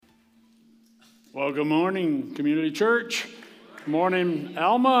Well, good morning, Community Church. Good morning,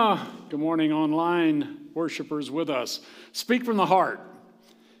 Alma. Good morning, online worshipers with us. Speak from the heart.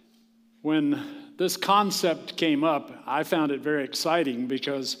 When this concept came up, I found it very exciting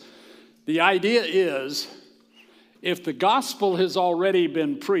because the idea is if the gospel has already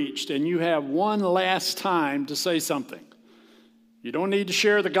been preached and you have one last time to say something, you don't need to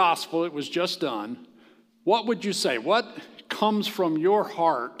share the gospel, it was just done. What would you say? What comes from your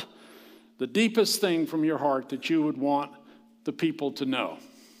heart, the deepest thing from your heart that you would want the people to know?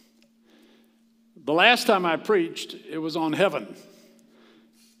 The last time I preached, it was on heaven.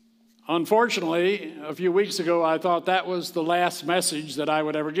 Unfortunately, a few weeks ago, I thought that was the last message that I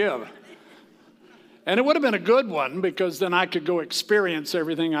would ever give. And it would have been a good one because then I could go experience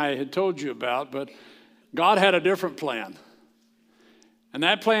everything I had told you about, but God had a different plan. And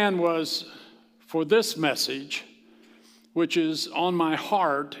that plan was for this message, which is on my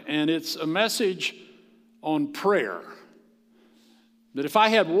heart, and it's a message on prayer. That if I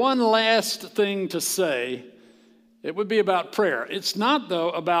had one last thing to say, it would be about prayer. It's not,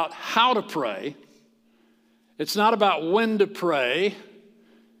 though, about how to pray. It's not about when to pray.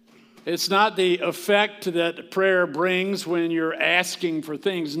 It's not the effect that prayer brings when you're asking for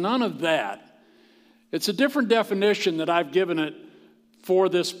things. None of that. It's a different definition that I've given it for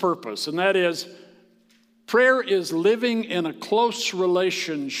this purpose, and that is prayer is living in a close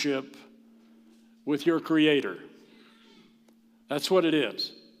relationship with your Creator. That's what it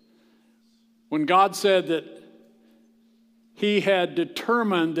is. When God said that He had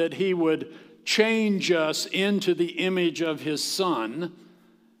determined that He would change us into the image of His Son,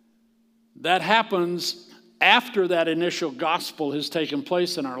 that happens after that initial gospel has taken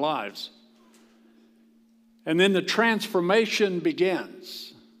place in our lives. And then the transformation begins.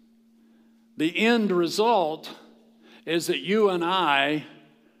 The end result is that you and I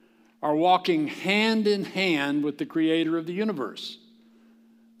are walking hand in hand with the Creator of the universe.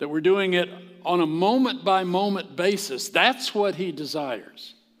 That we're doing it on a moment-by-moment basis. That's what He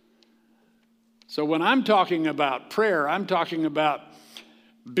desires. So when I'm talking about prayer, I'm talking about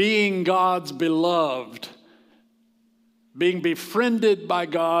being God's beloved, being befriended by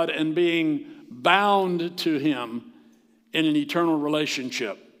God and being bound to Him in an eternal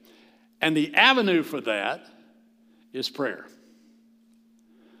relationship. And the avenue for that is prayer.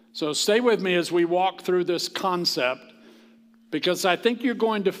 So stay with me as we walk through this concept, because I think you're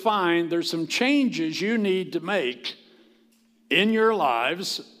going to find there's some changes you need to make in your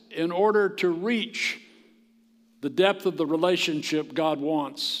lives in order to reach the depth of the relationship God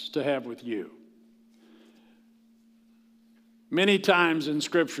wants to have with you. Many times in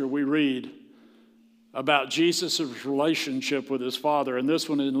Scripture we read about Jesus' relationship with His Father, and this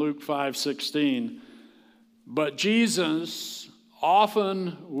one in Luke 5:16. But Jesus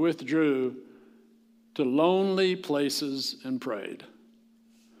often withdrew to lonely places and prayed.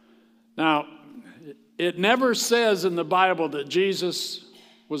 Now, it never says in the Bible that Jesus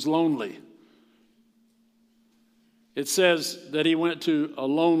was lonely. It says that He went to a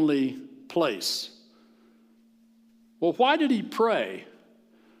lonely place. Well, why did He pray?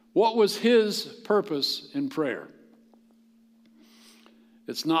 What was His purpose in prayer?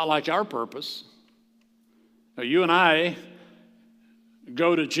 It's not like our purpose. Now, you and I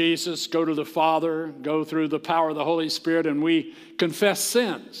go to Jesus, go to the Father, go through the power of the Holy Spirit, and we confess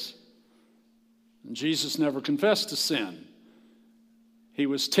sins. And Jesus never confessed a sin. He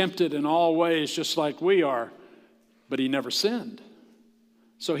was tempted in all ways just like we are, but He never sinned.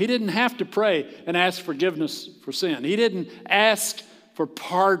 So He didn't have to pray and ask forgiveness for sin. He didn't ask for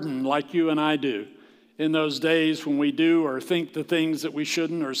pardon like you and I do in those days when we do or think the things that we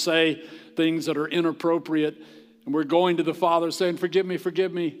shouldn't or say things that are inappropriate. And we're going to the Father saying, forgive me,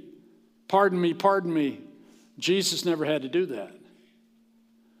 pardon me, pardon me. Jesus never had to do that.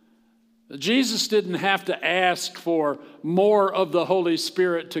 Jesus didn't have to ask for more of the Holy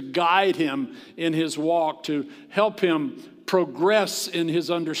Spirit to guide Him in His walk, to help Him progress in His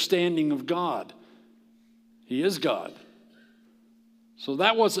understanding of God. He is God. So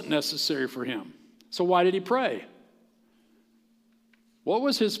that wasn't necessary for Him. So why did He pray? What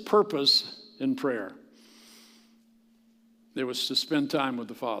was His purpose in prayer? It was to spend time with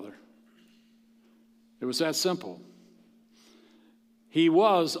the Father. It was that simple. He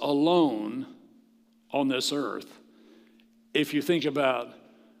was alone on this earth if you think about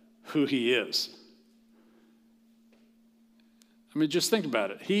who He is. I mean, just think about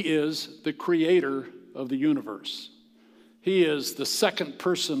it. He is the Creator of the universe. He is the second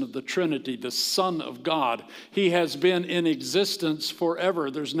person of the Trinity, the Son of God. He has been in existence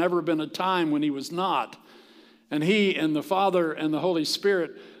forever. There's never been a time when He was not. And He and the Father and the Holy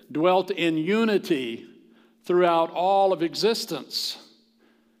Spirit, dwelt in unity throughout all of existence.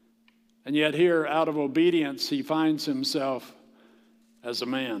 And yet here, out of obedience, he finds himself as a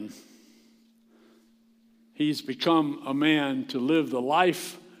man. He's become a man to live the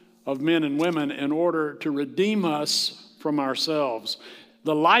life of men and women in order to redeem us from ourselves.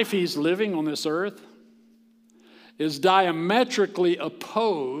 The life he's living on this earth is diametrically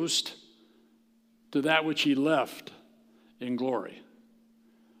opposed to that which he left in glory.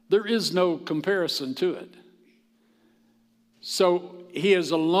 There is no comparison to it. So he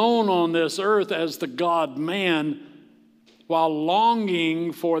is alone on this earth as the God-man while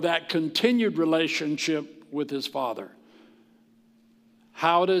longing for that continued relationship with his Father.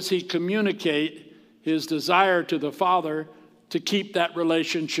 How does he communicate his desire to the Father to keep that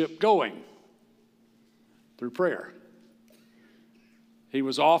relationship going? Through prayer. He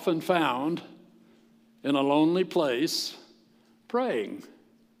was often found in a lonely place praying.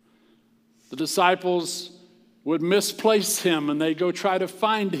 The disciples would misplace him and they go try to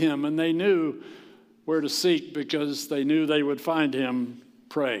find him, and they knew where to seek because they knew they would find him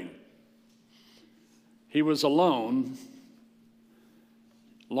praying. He was alone,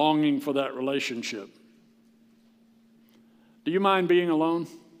 longing for that relationship. Do you mind being alone?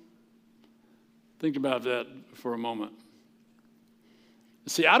 Think about that for a moment.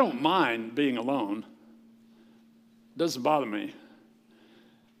 See, I don't mind being alone. It doesn't bother me.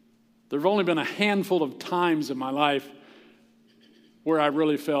 There have only been a handful of times in my life where I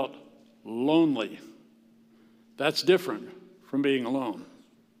really felt lonely. That's different from being alone.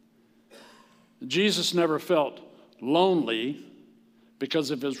 Jesus never felt lonely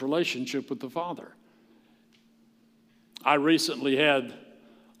because of his relationship with the Father. I recently had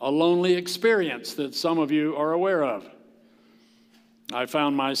a lonely experience that some of you are aware of. I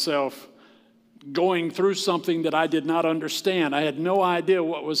found myself going through something that I did not understand. I had no idea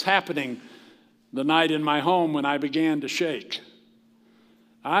what was happening the night in my home when I began to shake.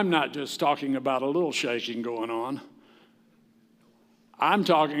 I'm not just talking about a little shaking going on. I'm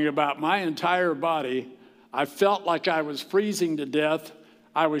talking about my entire body. I felt like I was freezing to death.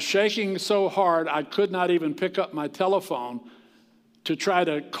 I was shaking so hard I could not even pick up my telephone to try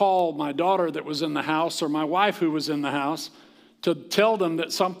to call my daughter that was in the house or my wife who was in the house to tell them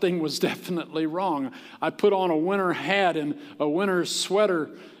that something was definitely wrong. I put on a winter hat and a winter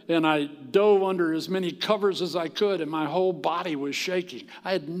sweater, and I dove under as many covers as I could, and my whole body was shaking.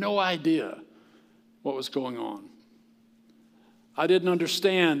 I had no idea what was going on. I didn't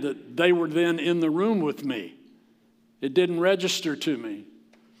understand that they were then in the room with me. It didn't register to me.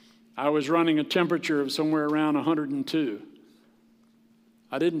 I was running a temperature of somewhere around 102.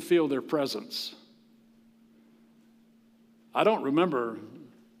 I didn't feel their presence. I don't remember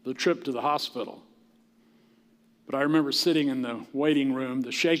the trip to the hospital, but I remember sitting in the waiting room.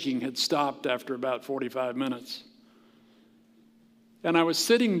 The shaking had stopped after about 45 minutes. And I was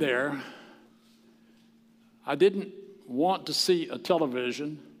sitting there. I didn't want to see a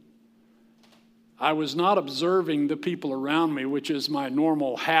television. I was not observing the people around me, which is my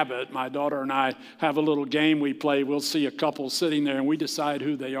normal habit. My daughter and I have a little game we play. We'll see a couple sitting there, and we decide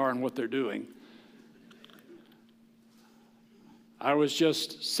who they are and what they're doing. I was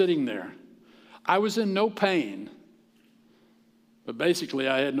just sitting there. I was in no pain, but basically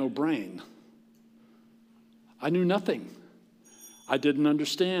I had no brain. I knew nothing. I didn't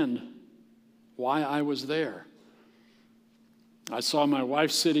understand why I was there. I saw my wife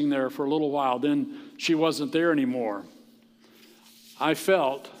sitting there for a little while. Then she wasn't there anymore. I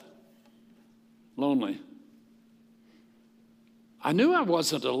felt lonely. I knew I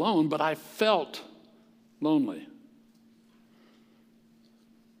wasn't alone, but I felt lonely.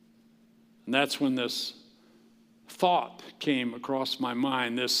 And that's when this thought came across my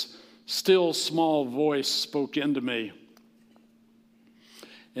mind. This still small voice spoke into me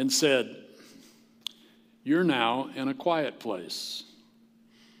and said, "You're now in a quiet place.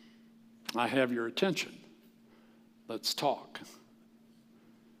 I have your attention. Let's talk."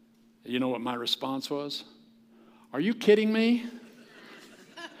 You know what my response was? "Are you kidding me?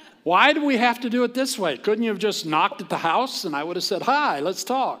 Why do we have to do it this way? Couldn't you have just knocked at the house and I would have said, 'Hi, let's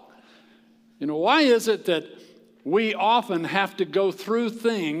talk'?" You know, why is it that we often have to go through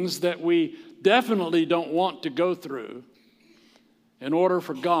things that we definitely don't want to go through in order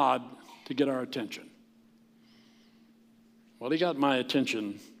for God to get our attention? Well, he got my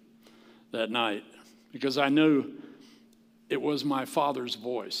attention that night because I knew it was my Father's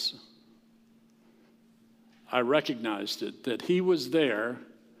voice. I recognized it, that he was there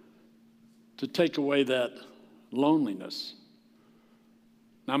to take away that loneliness.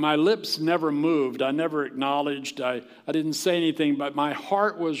 Now, my lips never moved. I never acknowledged. I didn't say anything, but my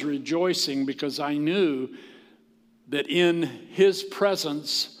heart was rejoicing because I knew that in his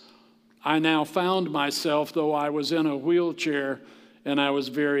presence, I now found myself, though I was in a wheelchair and I was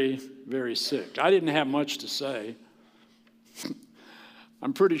very, very sick. I didn't have much to say.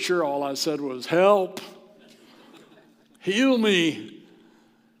 I'm pretty sure all I said was, "Help, heal me,"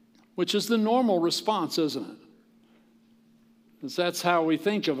 which is the normal response, isn't it? Because that's how we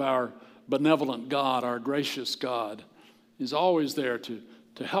think of our benevolent God, our gracious God. He's always there to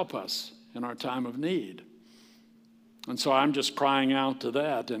help us in our time of need. And so I'm just crying out to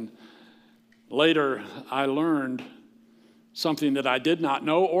that. And later I learned something that I did not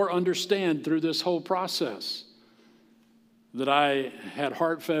know or understand through this whole process, that I had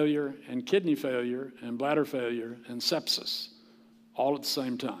heart failure and kidney failure and bladder failure and sepsis all at the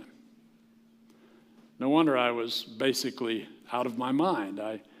same time. No wonder I was basically out of my mind.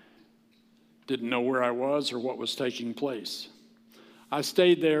 I didn't know where I was or what was taking place. I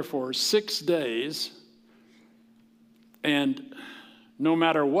stayed there for 6 days, and no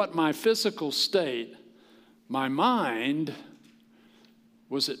matter what my physical state, my mind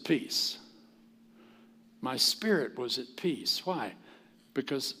was at peace. My spirit was at peace. Why?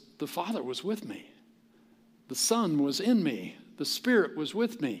 Because the Father was with me. The Son was in me. The Spirit was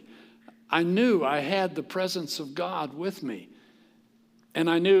with me. I knew I had the presence of God with me. And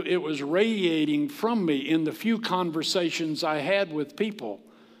I knew it was radiating from me in the few conversations I had with people.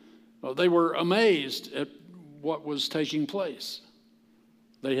 Well, they were amazed at what was taking place.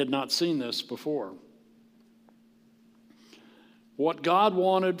 They had not seen this before. What God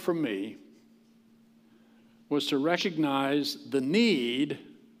wanted from me was to recognize the need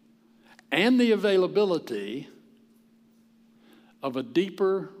and the availability of a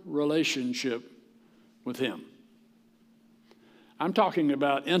deeper relationship with Him. I'm talking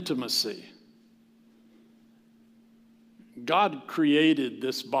about intimacy. God created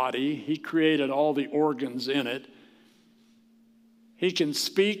this body. He created all the organs in it. He can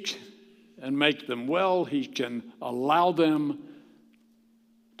speak and make them well. He can allow them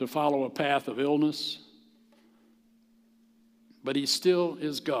to follow a path of illness. But He still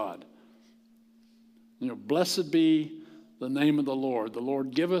is God. Blessed be the name of the Lord. The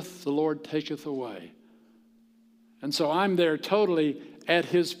Lord giveth, the Lord taketh away. And so I'm there totally at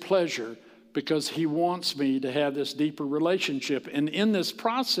His pleasure because He wants me to have this deeper relationship. And in this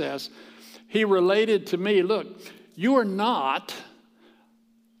process, He related to me, look, you are not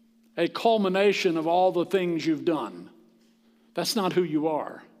a culmination of all the things you've done. That's not who you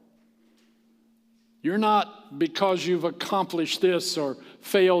are. You're not because you've accomplished this or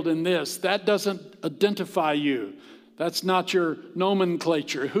failed in this. That doesn't identify you. That's not your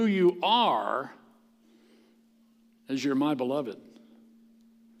nomenclature. Who you are is you're my beloved.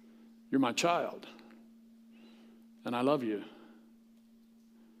 You're my child. And I love you.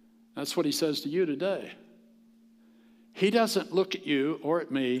 That's what He says to you today. He doesn't look at you or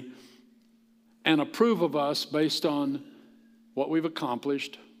at me and approve of us based on what we've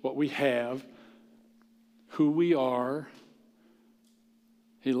accomplished, what we have, who we are.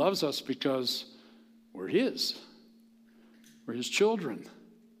 He loves us because we're His. We're His children.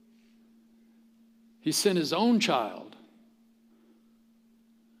 He sent His own child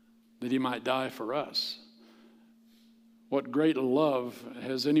that He might die for us. What great love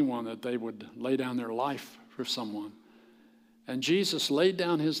has anyone that they would lay down their life for someone? And Jesus laid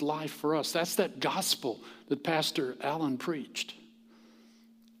down His life for us. That's that gospel that Pastor Allen preached.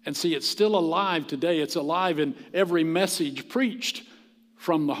 And see, it's still alive today. It's alive in every message preached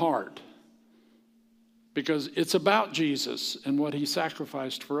from the heart. Because it's about Jesus and what He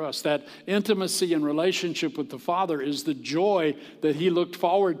sacrificed for us. That intimacy and relationship with the Father is the joy that He looked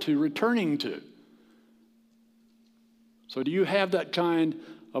forward to returning to. So do you have that kind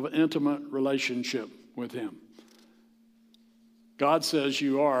of an intimate relationship with Him? God says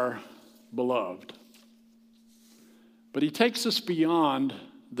you are beloved. But He takes us beyond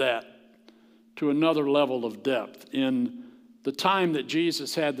that to another level of depth. In the time that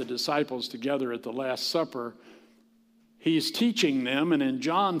Jesus had the disciples together at the Last Supper, He's teaching them, and in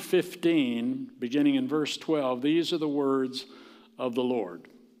John 15, beginning in verse 12, these are the words of the Lord.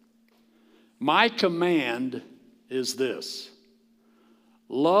 My command is this: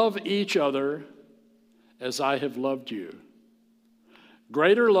 love each other as I have loved you.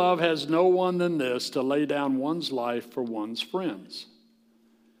 Greater love has no one than this, to lay down one's life for one's friends.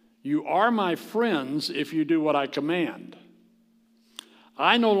 You are my friends if you do what I command.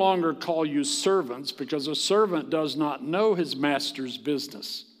 I no longer call you servants, because a servant does not know his master's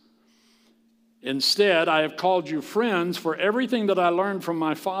business. Instead, I have called you friends, for everything that I learned from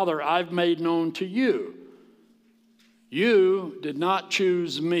my Father I've made known to you. You did not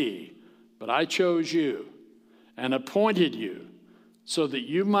choose me, but I chose you and appointed you so that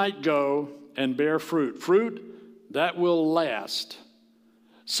you might go and bear fruit that will last,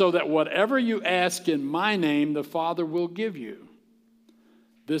 so that whatever you ask in my name, the Father will give you.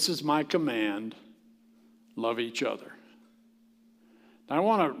 This is my command: love each other. I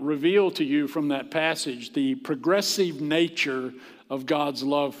want to reveal to you from that passage the progressive nature of God's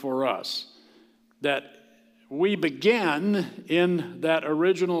love for us. That we begin in that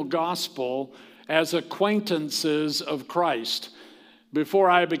original gospel as acquaintances of Christ. Before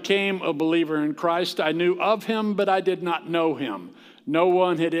I became a believer in Christ, I knew of him, but I did not know him. No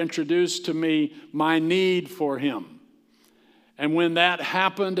one had introduced to me my need for him. And when that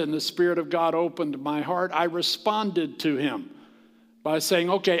happened and the Spirit of God opened my heart, I responded to him by saying,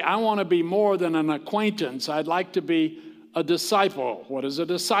 okay, I want to be more than an acquaintance. I'd like to be a disciple. What is a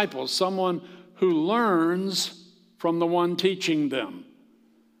disciple? Someone who learns from the one teaching them.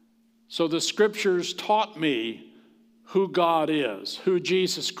 So the Scriptures taught me who God is, who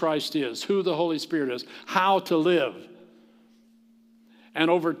Jesus Christ is, who the Holy Spirit is, how to live. And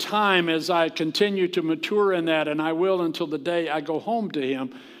over time, as I continue to mature in that, and I will until the day I go home to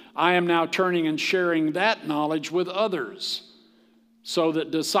him, I am now turning and sharing that knowledge with others, so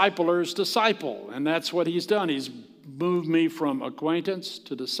that disciplers disciple. And that's what he's done. He's moved me from acquaintance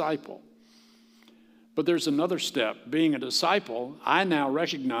to disciple. But there's another step. Being a disciple, I now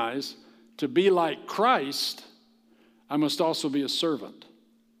recognize to be like Christ, I must also be a servant.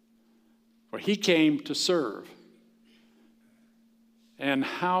 For he came to serve. And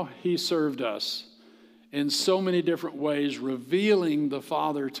how he served us in so many different ways, revealing the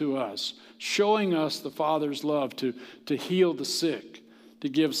Father to us, showing us the Father's love to heal the sick, to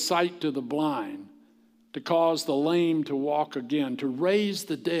give sight to the blind, to cause the lame to walk again, to raise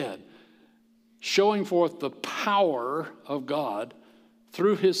the dead, showing forth the power of God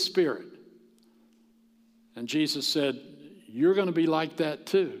through his Spirit. And Jesus said, you're going to be like that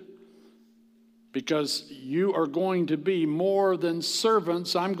too, because you are going to be more than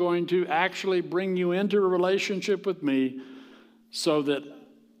servants. I'm going to actually bring you into a relationship with me so that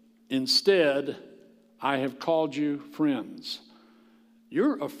instead I have called you friends.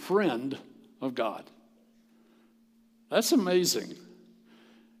 You're a friend of God. That's amazing.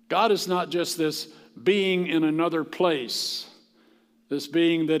 God is not just this being in another place, this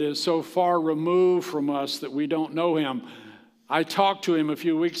being that is so far removed from us that we don't know him. I talked to him a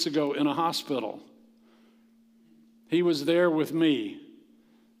few weeks ago in a hospital. He was there with me.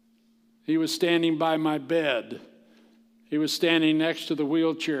 He was standing by my bed. He was standing next to the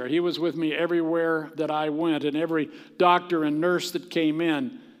wheelchair. He was with me everywhere that I went, and every doctor and nurse that came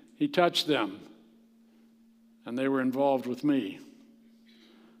in, he touched them, and they were involved with me.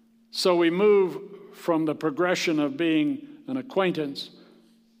 So we move from the progression of being an acquaintance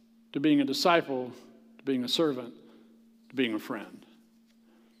to being a disciple, to being a servant, to being a friend.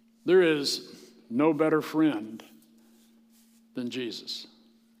 There is no better friend than Jesus.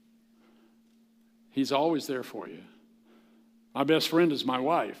 He's always there for you. My best friend is my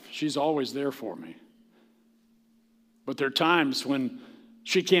wife. She's always there for me. But there are times when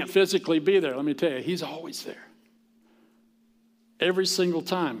she can't physically be there. Let me tell you, he's always there. Every single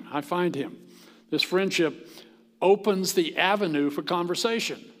time I find him. This friendship opens the avenue for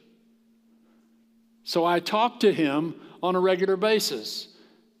conversation. So I talk to him on a regular basis.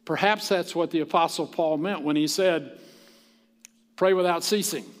 Perhaps that's what the Apostle Paul meant when he said, pray without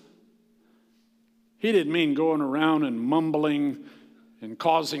ceasing. He didn't mean going around and mumbling and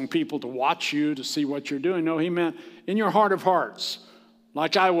causing people to watch you to see what you're doing. No, he meant in your heart of hearts,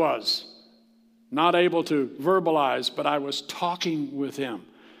 like I was, not able to verbalize, but I was talking with him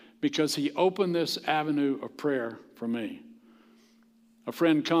because he opened this avenue of prayer for me. A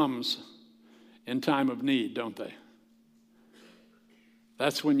friend comes in time of need, don't they?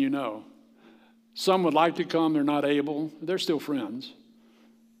 That's when you know. Some would like to come, they're not able. They're still friends.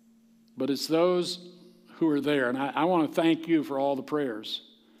 But it's those who are there. And I want to thank you for all the prayers,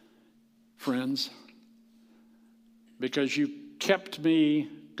 friends, because you kept me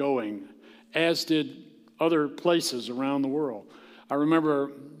going, as did other places around the world. I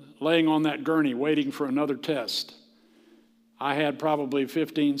remember laying on that gurney waiting for another test. I had probably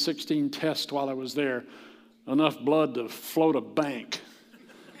 15, 16 tests while I was there, enough blood to float a bank.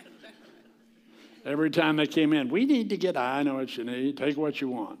 Every time they came in, we need to get, I know what you need, take what you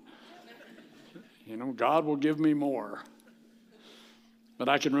want. You know, God will give me more. But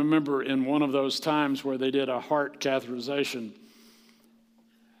I can remember in one of those times where they did a heart catheterization,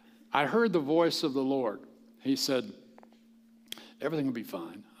 I heard the voice of the Lord. He said, everything will be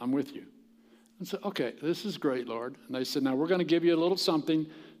fine. I'm with you. I said, okay, this is great, Lord. And they said, now we're going to give you a little something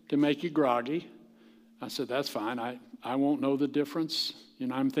to make you groggy. I said, that's fine. I won't know the difference.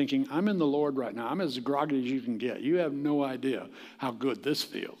 I'm thinking, I'm in the Lord right now. I'm as groggy as you can get. You have no idea how good this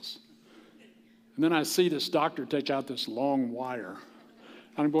feels. And then I see this doctor take out this long wire.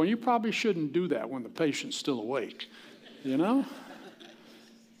 And I'm going, you probably shouldn't do that when the patient's still awake, And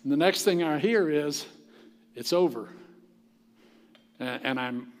the next thing I hear is, it's over.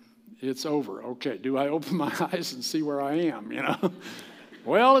 And it's over. Okay, do I open my eyes and see where I am,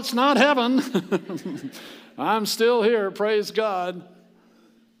 Well, it's not heaven. I'm still here, praise God.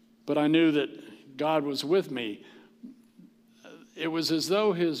 But I knew that God was with me. It was as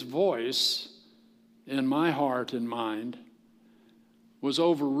though his voice in my heart and mind was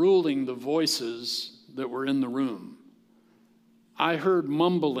overruling the voices that were in the room. I heard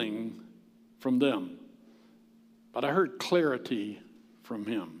mumbling from them, but I heard clarity from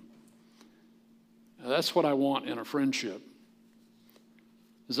him. Now, that's what I want in a friendship,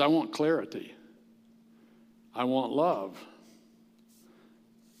 is I want clarity. I want love.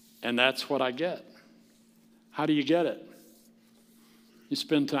 And that's what I get. How do you get it? You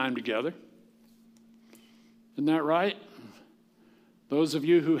spend time together. Isn't that right? Those of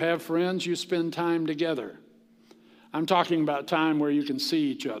you who have friends, you spend time together. I'm talking about time where you can see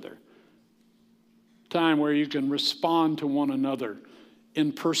each other. Time where you can respond to one another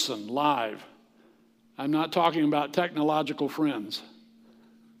in person, live. I'm not talking about technological friends.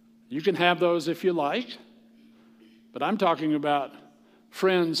 You can have those if you like, but I'm talking about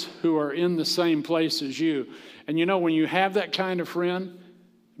friends who are in the same place as you. And when you have that kind of friend,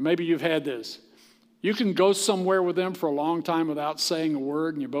 maybe you've had this. You can go somewhere with them for a long time without saying a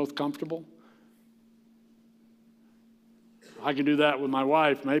word and you're both comfortable. I can do that with my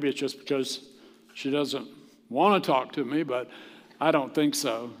wife. Maybe it's just because she doesn't want to talk to me, but I don't think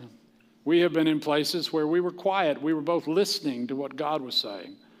so. We have been in places where we were quiet. We were both listening to what God was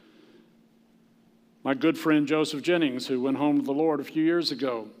saying. My good friend Joseph Jennings, who went home to the Lord a few years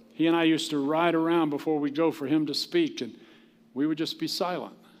ago, he and I used to ride around before we go for him to speak, and we would just be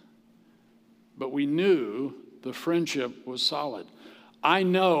silent. But we knew the friendship was solid. I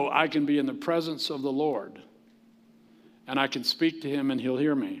know I can be in the presence of the Lord, and I can speak to him and he'll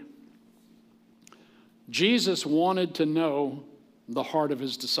hear me. Jesus wanted to know the heart of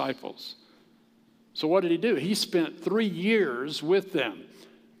his disciples. So what did he do? He spent 3 years with them,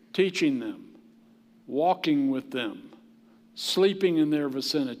 teaching them, walking with them, sleeping in their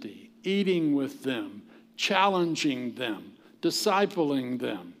vicinity, eating with them, challenging them, discipling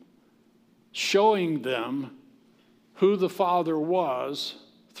them, showing them who the Father was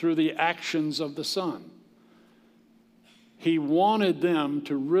through the actions of the Son. He wanted them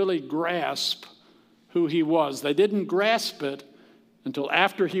to really grasp who he was. They didn't grasp it until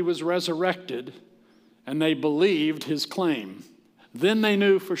after he was resurrected and they believed his claim. Then they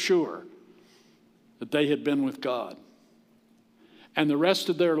knew for sure that they had been with God. And the rest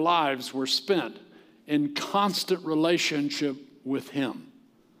of their lives were spent in constant relationship with him.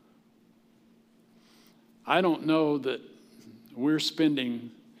 I don't know that we're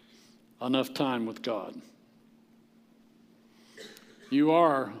spending enough time with God. You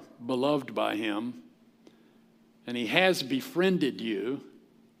are beloved by him, and he has befriended you,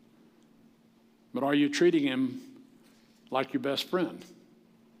 but are you treating him like your best friend?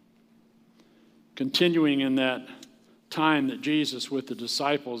 Continuing in that time that Jesus with the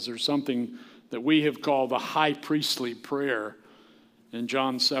disciples, there's something that we have called the high priestly prayer in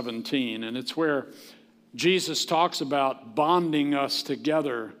John 17, and it's where Jesus talks about bonding us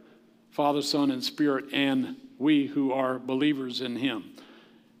together, Father, Son, and Spirit, and we who are believers in him.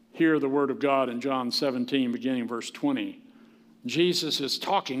 Hear the word of God in John 17, beginning verse 20. Jesus is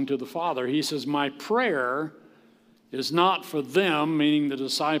talking to the Father. He says, my prayer is not for them, meaning the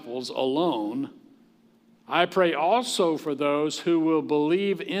disciples, alone. I pray also for those who will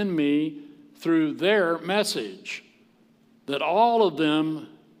believe in me through their message, that all of them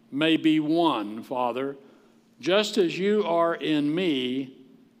may be one, Father, just as you are in me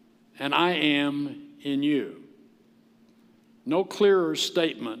and I am in you. No clearer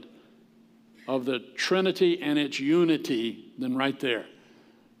statement of the Trinity and its unity than right there.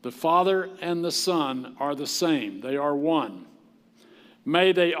 The Father and the Son are the same. They are one.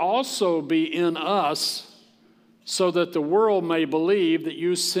 May they also be in us, so that the world may believe that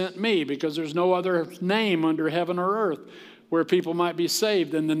you sent me, because there's no other name under heaven or earth where people might be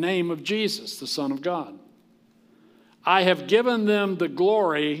saved than the name of Jesus, the Son of God. I have given them the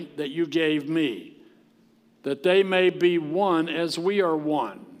glory that you gave me, that they may be one as we are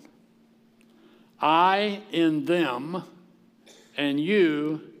one. I in them and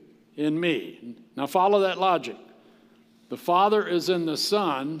you in me. Now follow that logic. The Father is in the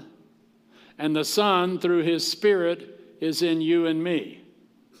Son, and the Son, through his Spirit, is in you and me.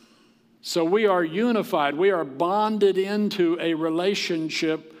 So we are unified. We are bonded into a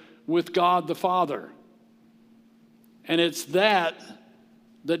relationship with God the Father. And it's that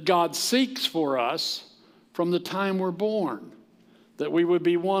God seeks for us from the time we're born, that we would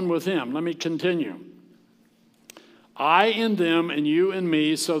be one with him. Let me continue. I in them and you in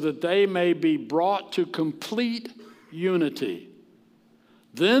me, so that they may be brought to complete unity.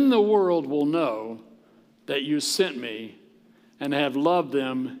 Then the world will know that you sent me and have loved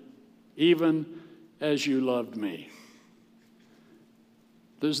them even as you loved me.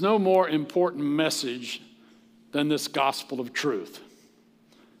 There's no more important message than this gospel of truth,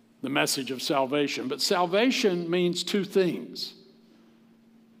 the message of salvation. But salvation means two things.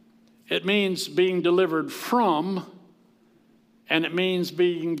 It means being delivered from, and it means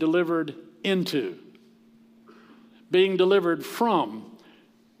being delivered into. Being delivered from,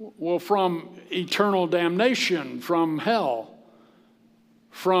 well, from eternal damnation, from hell,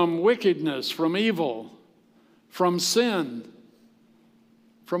 from wickedness, from evil, from sin,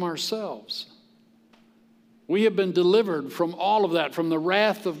 from ourselves. We have been delivered from all of that, from the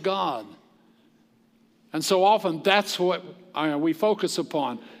wrath of God. And so often that's what we focus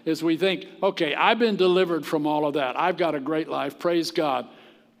upon, is we think, okay, I've been delivered from all of that. I've got a great life, praise God.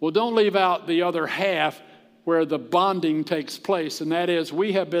 Well, don't leave out the other half where the bonding takes place, and that is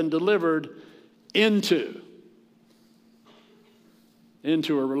we have been delivered into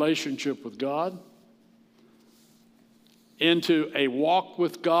a relationship with God, into a walk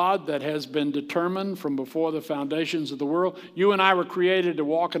with God that has been determined from before the foundations of the world. You and I were created to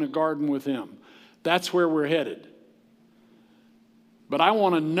walk in a garden with him. That's where we're headed. But I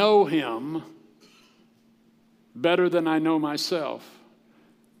want to know him better than I know myself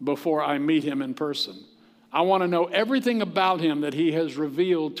before I meet him in person. I want to know everything about him that he has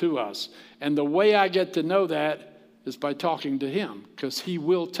revealed to us. And the way I get to know that is by talking to him, because he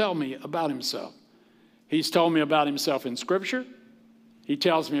will tell me about himself. He's told me about himself in Scripture. He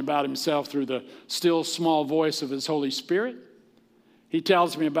tells me about himself through the still small voice of his Holy Spirit. He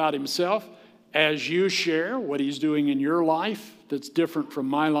tells me about himself as you share what he's doing in your life that's different from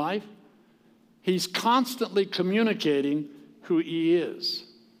my life. He's constantly communicating who he is.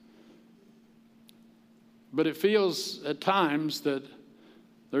 But it feels at times that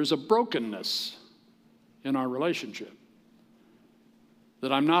there's a brokenness in our relationship,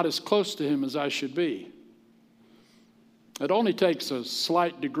 that I'm not as close to him as I should be. It only takes a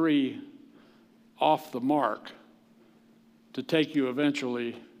slight degree off the mark to take you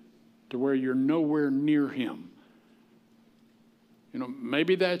eventually to where you're nowhere near him. You know,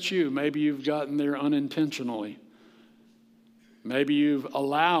 maybe that's you. Maybe you've gotten there unintentionally. Maybe you've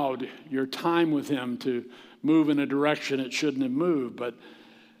allowed your time with him to move in a direction it shouldn't have moved. But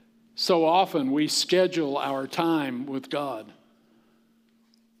so often we schedule our time with God.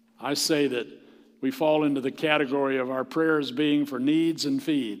 I say that we fall into the category of our prayers being for needs and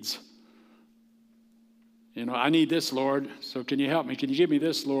feeds. You know, I need this, Lord, so can you help me? Can you give me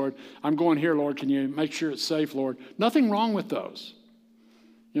this, Lord? I'm going here, Lord. Can you make sure it's safe, Lord? Nothing wrong with those.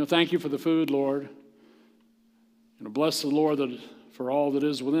 You know, thank you for the food, Lord. You know, bless the Lord for all that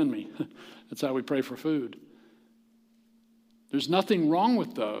is within me. That's how we pray for food. There's nothing wrong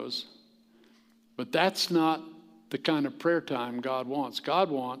with those, but that's not the kind of prayer time God wants.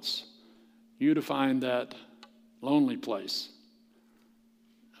 God wants you to find that lonely place.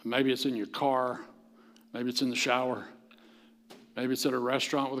 Maybe it's in your car. Maybe it's in the shower. Maybe it's at a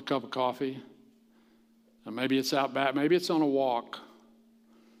restaurant with a cup of coffee. Or maybe it's out back. Maybe it's on a walk.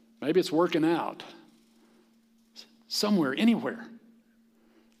 Maybe it's working out. Somewhere, anywhere,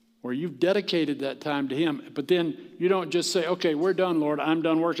 where you've dedicated that time to him. But then you don't just say, okay, we're done, Lord. I'm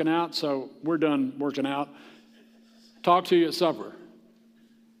done working out, so we're done working out. Talk to you at supper.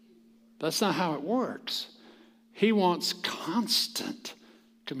 That's not how it works. He wants constant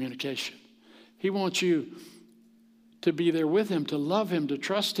communication. He wants you to be there with him, to love him, to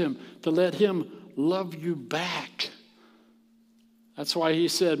trust him, to let him love you back. That's why he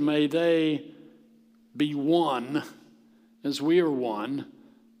said, may they be one as we are one,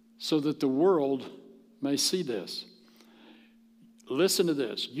 so that the world may see this. Listen to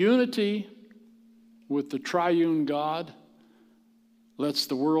this. Unity with the triune God lets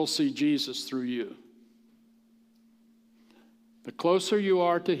the world see Jesus through you. The closer you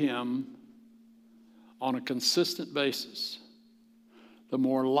are to him on a consistent basis, the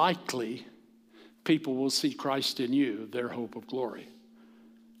more likely people will see Christ in you, their hope of glory.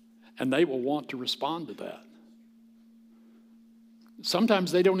 And they will want to respond to that.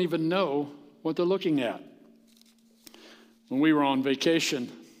 Sometimes they don't even know what they're looking at. When we were on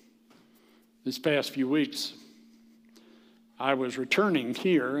vacation this past few weeks, I was returning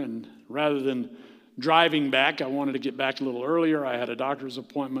here, and rather than driving back, I wanted to get back a little earlier. I had a doctor's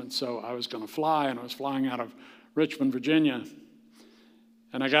appointment, so I was going to fly, and I was flying out of Richmond, Virginia.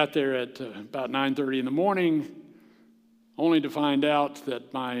 And I got there at about 9:30 in the morning, only to find out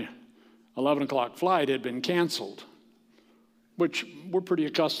that my 11 o'clock flight had been canceled, which we're pretty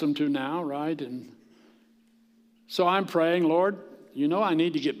accustomed to now, right? And so I'm praying, Lord, you know I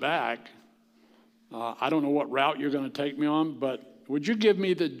need to get back. I don't know what route you're going to take me on, but would you give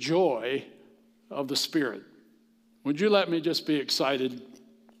me the joy of the Spirit? Would you let me just be excited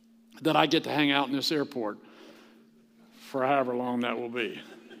that I get to hang out in this airport for however long that will be?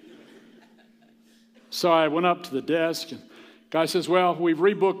 So I went up to the desk, and the guy says, well, we've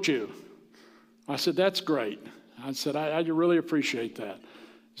rebooked you. I said, that's great. I said, I really appreciate that.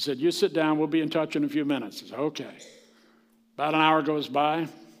 He said, you sit down, we'll be in touch in a few minutes. I said, okay. About an hour goes by.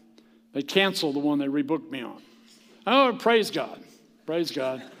 They canceled the one they rebooked me on. Oh, praise God. Praise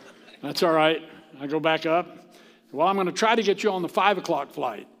God. That's all right. I go back up. Well, I'm going to try to get you on the 5 o'clock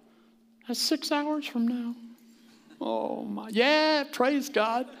flight. That's 6 hours from now. Oh, my. Yeah, praise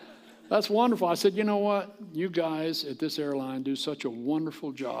God. That's wonderful. I said, you know what? You guys at this airline do such a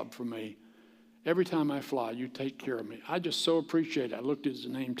wonderful job for me. Every time I fly, you take care of me. I just so appreciate it. I looked at his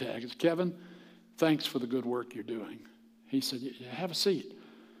name tag. I said, Kevin, thanks for the good work you're doing. He said, yeah, have a seat.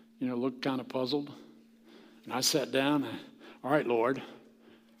 Looked kind of puzzled. And I sat down. All right, Lord,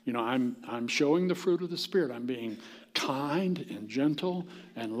 I'm showing the fruit of the Spirit. I'm being kind and gentle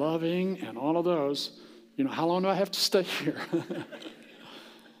and loving and all of those. How long do I have to stay here?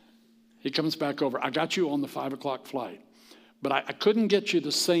 He comes back over. I got you on the 5 o'clock flight, but I couldn't get you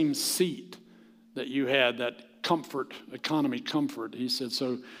the same seat that you had, that comfort, economy comfort. He said,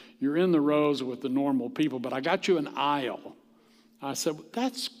 so you're in the rows with the normal people, but I got you an aisle. I said, well,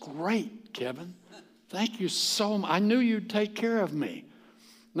 that's great, Kevin. Thank you so much. I knew you'd take care of me.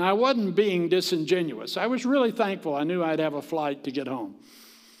 Now, I wasn't being disingenuous. I was really thankful. I knew I'd have a flight to get home.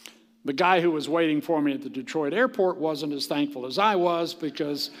 The guy who was waiting for me at the Detroit airport wasn't as thankful as I was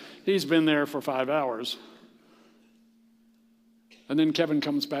because he's been there for 5 hours. And then Kevin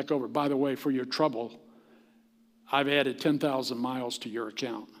comes back over. By the way, for your trouble, I've added 10,000 miles to your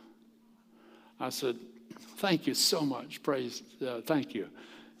account. I said, thank you so much. Thank you.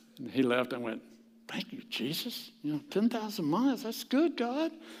 And he left. I went, thank you, Jesus. 10,000 miles. That's good,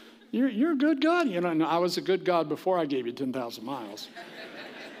 God. You're a good God. I was a good God before I gave you 10,000 miles.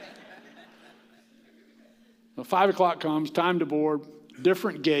 5 o'clock comes, time to board,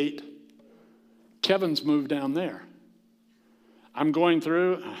 different gate. Kevin's moved down there. I'm going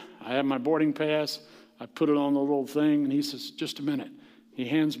through. I have my boarding pass. I put it on the little thing, and he says, just a minute. He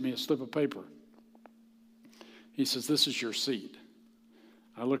hands me a slip of paper. He says, this is your seat.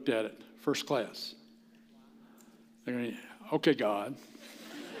 I looked at it, first class. Okay, God.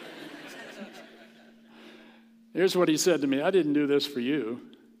 Here's what he said to me. I didn't do this for you.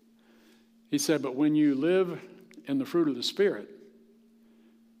 He said, but when you live in the fruit of the Spirit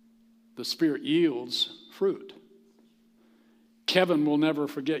yields fruit. Kevin will never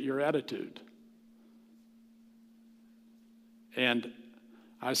forget your attitude. And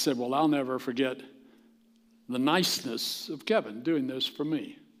I said, well, I'll never forget the niceness of Kevin doing this for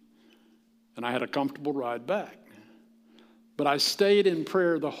me. And I had a comfortable ride back. But I stayed in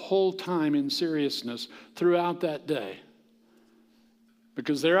prayer the whole time in seriousness throughout that day.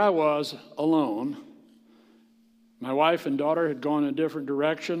 Because there I was, alone. My wife and daughter had gone in a different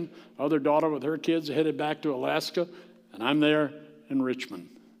direction. Other daughter with her kids headed back to Alaska. And I'm there in Richmond,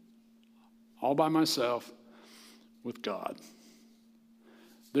 all by myself with God.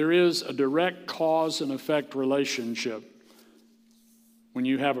 There is a direct cause and effect relationship when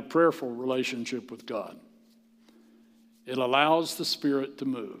you have a prayerful relationship with God. It allows the Spirit to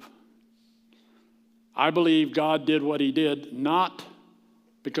move. I believe God did what he did not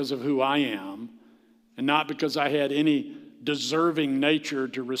because of who I am and not because I had any deserving nature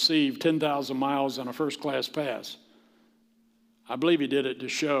to receive 10,000 miles on a first-class pass. I believe he did it to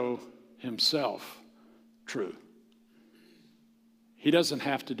show himself true. He doesn't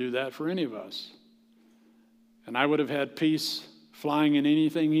have to do that for any of us. And I would have had peace flying in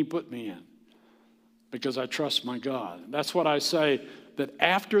anything he put me in because I trust my God. That's what I say, that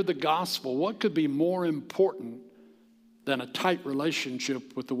after the gospel, what could be more important than a tight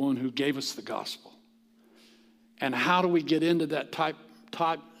relationship with the one who gave us the gospel? And how do we get into that tight,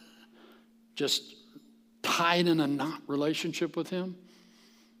 just tied in a knot relationship with him?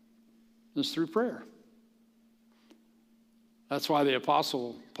 is through prayer. That's why the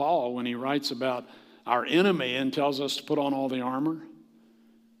Apostle Paul, when he writes about our enemy and tells us to put on all the armor,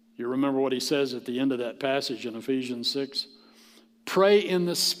 you remember what he says at the end of that passage in Ephesians 6? Pray in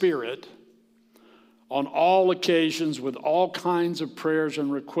the Spirit on all occasions with all kinds of prayers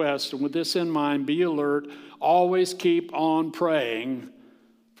and requests. And with this in mind, be alert. Always keep on praying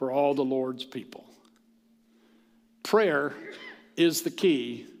for all the Lord's people. Prayer is the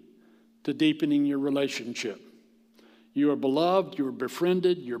key to deepening your relationship. You are beloved, you are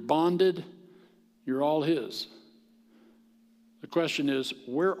befriended, you're bonded, you're all His. The question is,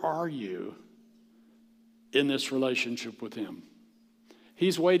 where are you in this relationship with Him?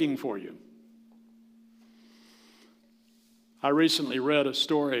 He's waiting for you. I recently read a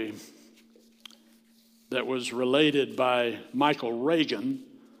story that was related by Michael Reagan,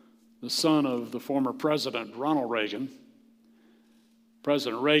 the son of the former President Ronald Reagan.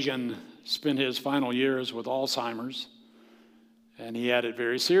 President Reagan spent his final years with Alzheimer's, and he had it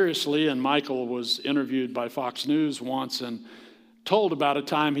very seriously. And Michael was interviewed by Fox News once and told about a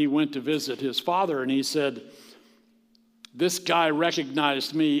time he went to visit his father, and he said, this guy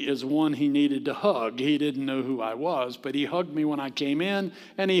recognized me as one he needed to hug. He didn't know who I was, but he hugged me when I came in,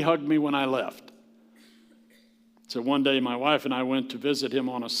 and he hugged me when I left. So one day my wife and I went to visit him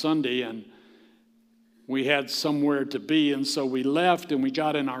on a Sunday, and we had somewhere to be, and so we left and we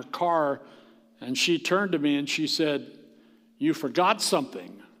got in our car, and she turned to me and she said, you forgot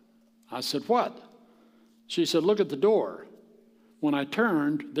something. I said, what? She said, look at the door. When I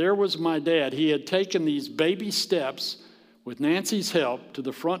turned, there was my dad. He had taken these baby steps with Nancy's help to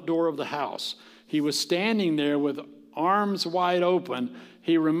the front door of the house. He was standing there with arms wide open.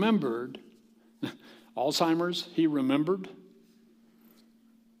 He remembered, Alzheimer's, he remembered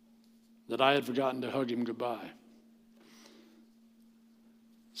that I had forgotten to hug him goodbye.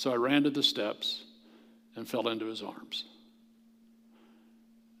 So I ran to the steps and fell into his arms.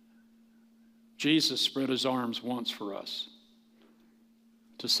 Jesus spread his arms once for us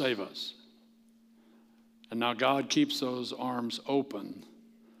to save us. And now God keeps those arms open,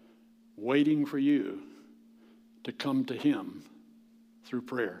 waiting for you to come to him through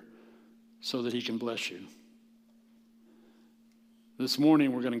prayer so that he can bless you. This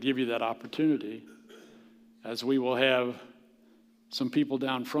morning, we're going to give you that opportunity, as we will have some people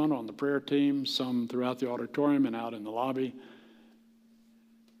down front on the prayer team, some throughout the auditorium and out in the lobby.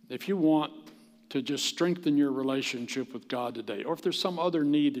 If you want to just strengthen your relationship with God today, or if there's some other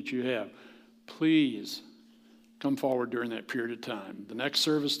need that you have, please come forward during that period of time. The next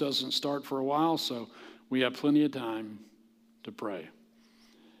service doesn't start for a while, so we have plenty of time to pray.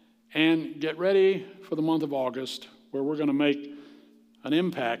 And get ready for the month of August, where we're going to make an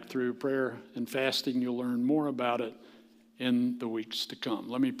impact through prayer and fasting. You'll learn more about it in the weeks to come.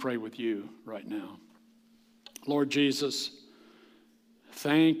 Let me pray with you right now. Lord Jesus,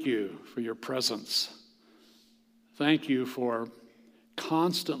 thank you for your presence. Thank you for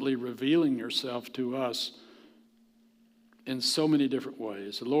constantly revealing yourself to us in so many different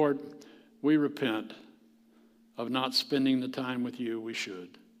ways. Lord, we repent of not spending the time with you we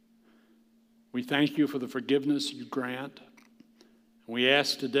should. We thank you for the forgiveness you grant. We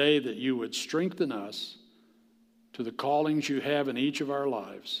ask today that you would strengthen us to the callings you have in each of our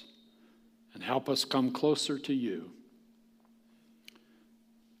lives and help us come closer to you.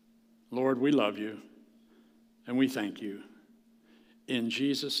 Lord, we love you and we thank you. In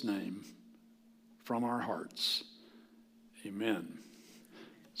Jesus' name, from our hearts, amen.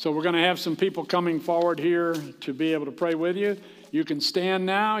 So we're going to have some people coming forward here to be able to pray with you. You can stand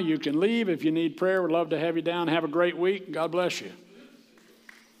now. You can leave if you need prayer. We'd love to have you down. Have a great week. God bless you.